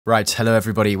Right, hello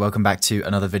everybody, welcome back to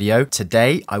another video.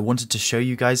 Today, I wanted to show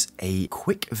you guys a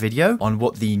quick video on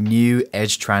what the new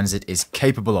Edge Transit is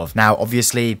capable of. Now,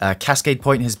 obviously, Cascade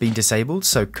Point has been disabled,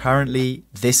 so currently,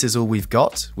 this is all we've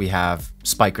got. We have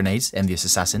Spike Grenades, Envious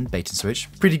Assassin Bait Switch.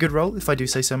 Pretty good roll, if I do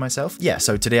say so myself. Yeah,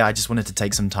 so today I just wanted to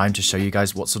take some time to show you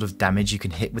guys what sort of damage you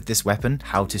can hit with this weapon,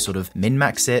 how to sort of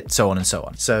min-max it, so on and so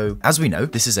on. So, as we know,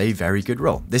 this is a very good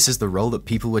roll. This is the roll that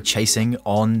people were chasing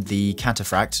on the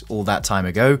Cataphract all that time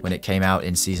ago, when it came out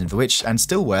in Season of the Witch, and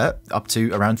still were up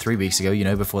to around 3 weeks ago, you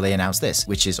know, before they announced this,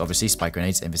 which is obviously Spike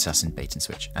Grenades, Envious Assassin Bait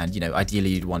Switch. And, you know,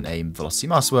 ideally you'd want a Velocity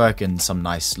Masterwork and some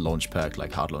nice launch perk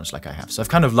like Hard Launch like I have. So I've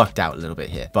kind of lucked out a little bit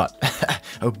here, but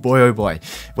oh boy,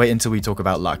 wait until we talk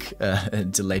about luck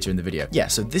until later in the video. Yeah,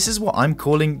 so this is what I'm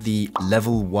calling the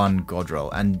level 1 God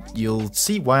roll, and you'll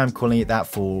see why I'm calling it that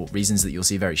for reasons that you'll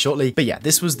see very shortly. But yeah,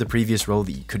 this was the previous roll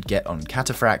that you could get on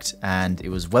Cataphract, and it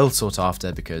was well sought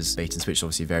after because Bait Switch is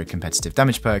obviously very competitive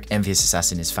damage perk. Envious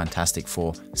Assassin is fantastic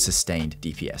for sustained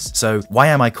DPS. So why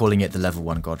am I calling it the level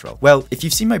 1 God roll? Well, if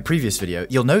you've seen my previous video,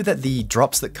 you'll know that the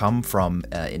drops that come from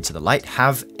Into the Light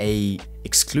have a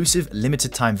exclusive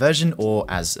limited time version, or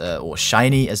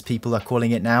shiny as people are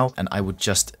calling it now, and I would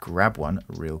just grab one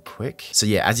real quick. So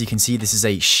yeah, as you can see, this is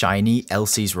a shiny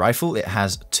LC's rifle. It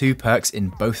has 2 perks in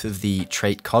both of the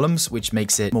trait columns, which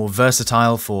makes it more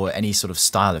versatile for any sort of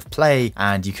style of play,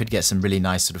 and you could get some really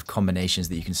nice sort of combinations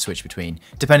that you can switch between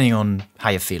depending on how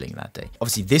you're feeling that day.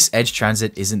 Obviously, this Edge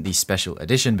Transit isn't the special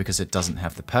edition because it doesn't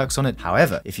have the perks on it.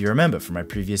 However, if you remember from my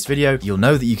previous video, you'll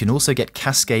know that you can also get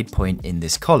Cascade Point in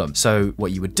this column. So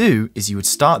what you would do is you would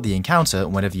start the encounter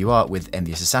whenever you are with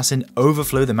Envious Assassin,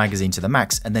 overflow the magazine to the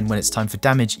max, and then when it's time for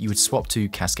damage, you would swap to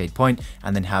Cascade Point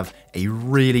and then have a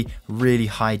really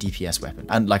high DPS weapon.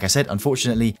 And like I said,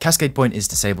 unfortunately, Cascade Point is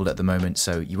disabled at the moment,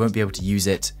 so you won't be able to use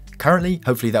it currently.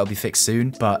 Hopefully that'll be fixed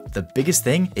soon, but the biggest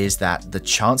thing is that the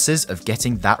chances of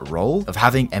getting that roll, of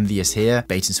having Envious here,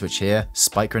 Bait Switch here,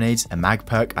 Spike Grenades, a mag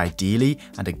perk ideally,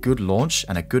 and a good launch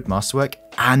and a good masterwork,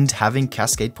 and having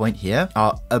Cascade Point here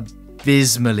are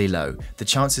abysmally low. The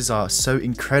chances are so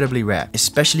incredibly rare,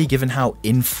 especially given how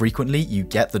infrequently you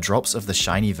get the drops of the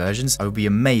shiny versions. I would be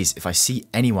amazed if I see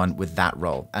anyone with that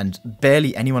roll, and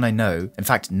barely anyone I know, in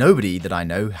fact nobody that I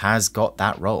know has got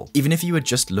that roll. Even if you were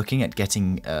just looking at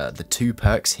getting the 2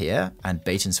 perks here and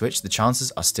Bait Switch, the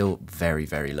chances are still very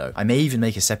low. I may even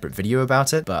make a separate video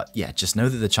about it, but yeah, just know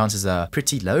that the chances are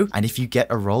pretty low, and if you get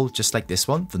a roll just like this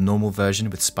one, the normal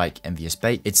version with Spike Envious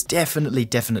Bait, it's definitely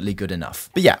good enough.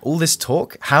 But yeah, all this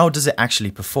talk, how does it actually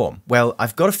perform? Well,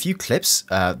 I've got a few clips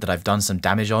that I've done some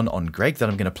damage on Greg that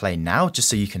I'm going to play now, just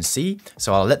so you can see.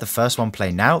 So I'll let the first one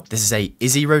play now. This is a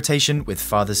Izzy rotation with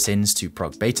Father's Sins to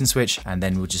proc Bait Switch, and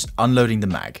then we're just unloading the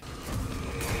mag.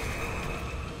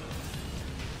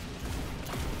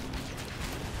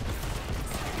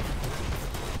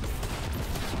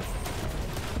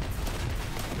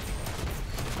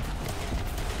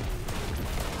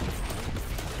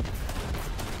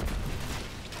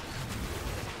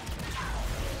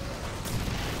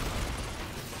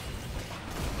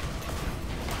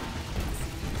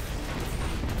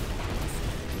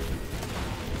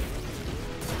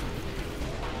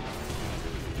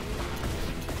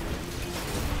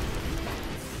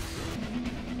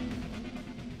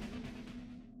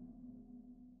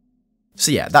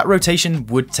 So yeah, that rotation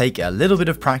would take a little bit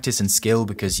of practice and skill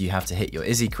because you have to hit your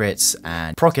Izzy crits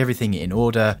and proc everything in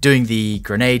order, doing the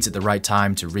grenades at the right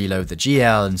time to reload the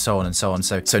GL and so on and so on.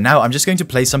 So now I'm just going to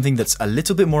play something that's a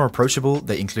little bit more approachable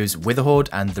that includes Witherhoard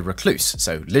and the Recluse.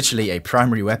 So literally a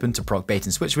primary weapon to proc Bait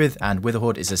Switch with, and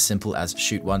Witherhoard is as simple as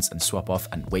shoot once and swap off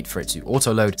and wait for it to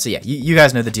auto load. So yeah, you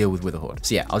guys know the deal with Witherhoard.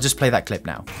 So yeah, I'll just play that clip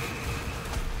now.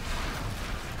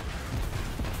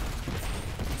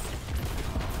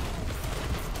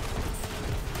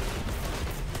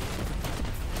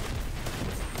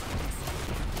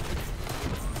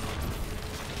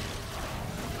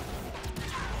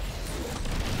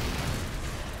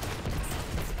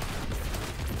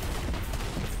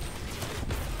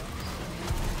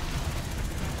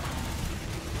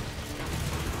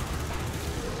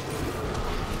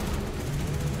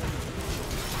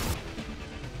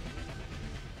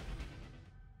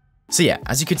 So yeah,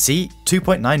 as you could see,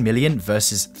 2.9 million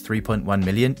versus 3.1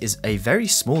 million is a very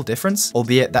small difference,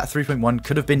 albeit that 3.1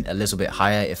 could have been a little bit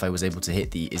higher if I was able to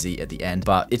hit the Izzy at the end,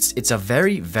 but it's a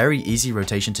very easy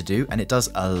rotation to do, and it does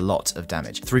a lot of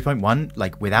damage. 3.1,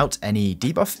 like without any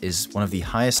debuff, is one of the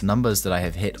highest numbers that I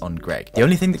have hit on Greg. The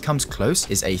only thing that comes close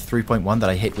is a 3.1 that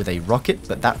I hit with a rocket,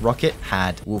 but that rocket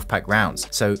had Wolfpack rounds.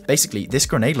 So basically, this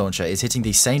grenade launcher is hitting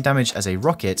the same damage as a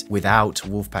rocket without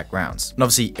Wolfpack rounds. And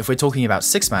obviously, if we're talking about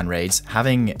 6-man raids,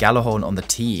 having Gjallarhorn Gjallarhorn on the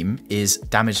team is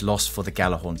damage loss for the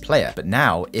Gjallarhorn player. But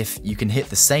now, if you can hit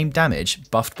the same damage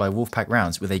buffed by Wolfpack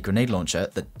rounds with a grenade launcher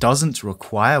that doesn't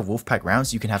require Wolfpack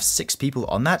rounds, you can have 6 people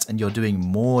on that and you're doing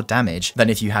more damage than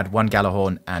if you had 1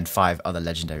 Gjallarhorn and 5 other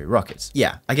legendary rockets.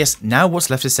 Yeah, I guess now what's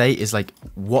left to say is like,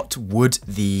 what would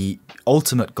the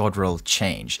ultimate god roll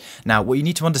change? Now, what you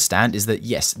need to understand is that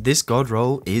yes, this god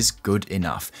roll is good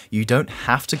enough. You don't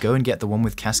have to go and get the one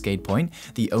with Cascade Point.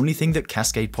 The only thing that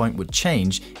Cascade Point would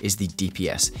change is the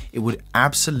DPS. It would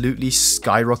absolutely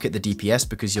skyrocket the DPS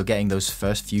because you're getting those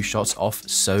first few shots off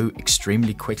so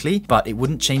extremely quickly, but it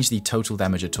wouldn't change the total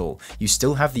damage at all. You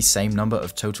still have the same number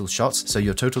of total shots, so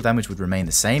your total damage would remain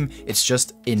the same. It's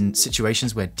just in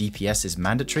situations where DPS is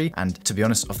mandatory, and to be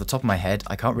honest, off the top of my head,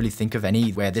 I can't really think of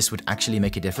any where this would actually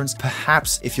make a difference.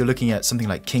 Perhaps if you're looking at something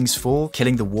like King's Fall,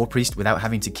 killing the War Priest without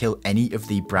having to kill any of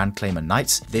the Brand Claimer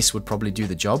Knights, this would probably do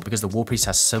the job because the War Priest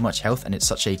has so much health and it's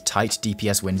such a tight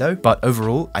DPS window. But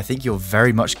overall, I think you're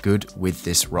very much good with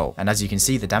this roll. And as you can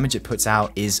see, the damage it puts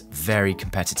out is very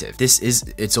competitive.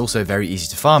 It's also very easy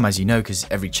to farm, as you know, because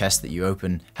every chest that you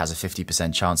open has a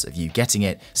 50% chance of you getting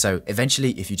it. So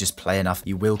eventually, if you just play enough,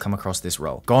 you will come across this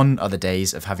roll. Gone are the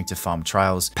days of having to farm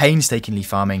trials, painstakingly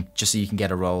farming just so you can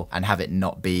get a roll and have it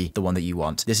not be the one that you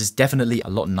want. This is definitely a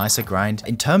lot nicer grind.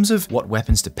 In terms of what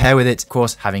weapons to pair with it, of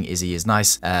course, having Izzy is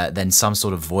nice, then some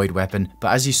sort of void weapon.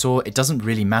 But as you saw, it doesn't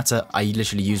really matter. I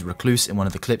literally used Recluse in one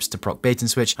of the clips to proc bait and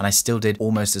switch, and I still did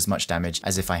almost as much damage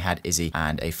as if I had Izzy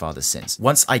and a Father's Sins.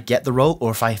 Once I get the roll,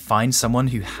 or if I find someone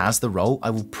who has the roll,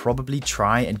 I will probably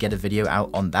try and get a video out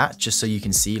on that just so you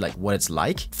can see like what it's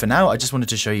like. For now, I just wanted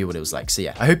to show you what it was like. So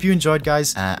yeah, I hope you enjoyed,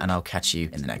 guys, and I'll catch you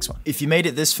in the next one. If you made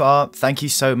it this far, thank you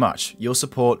so much. Your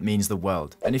support means the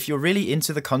world. And if you're really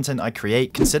into the content I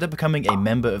create, consider becoming a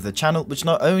member of the channel, which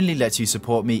not only lets you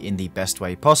support me in the best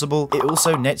way possible, it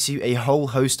also nets you a whole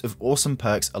host of awesome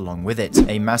perks along with it.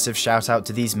 A massive shout out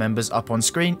to these members up on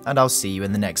screen, and I'll see you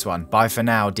in the next one. Bye for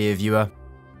now, dear viewer.